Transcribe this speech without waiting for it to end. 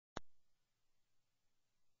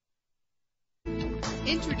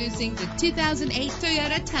Introducing the 2008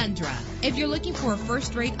 Toyota Tundra. If you're looking for a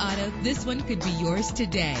first-rate auto, this one could be yours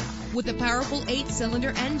today. With a powerful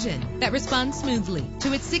 8-cylinder engine that responds smoothly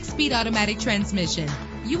to its 6-speed automatic transmission,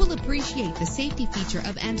 you will appreciate the safety feature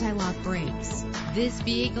of anti-lock brakes. This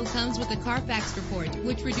vehicle comes with a Carfax report,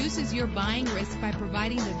 which reduces your buying risk by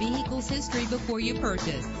providing the vehicle's history before you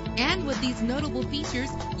purchase. And with these notable features,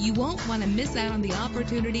 you won't want to miss out on the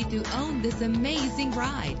opportunity to own this amazing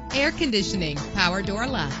ride. Air conditioning, power door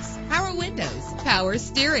locks, power windows, power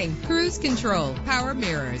steering, cruise control, power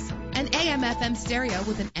mirrors, an AM/FM stereo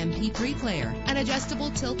with an MP3 player, an adjustable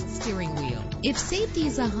tilt steering wheel. If safety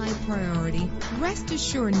is a high priority, rest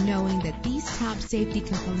assured knowing that these top safety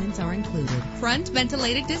components are included: front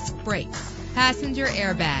ventilated disc brakes, passenger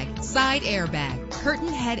airbag, side airbag, curtain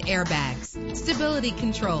head airbags, stability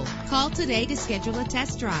control. Call today to schedule a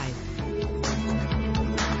test drive.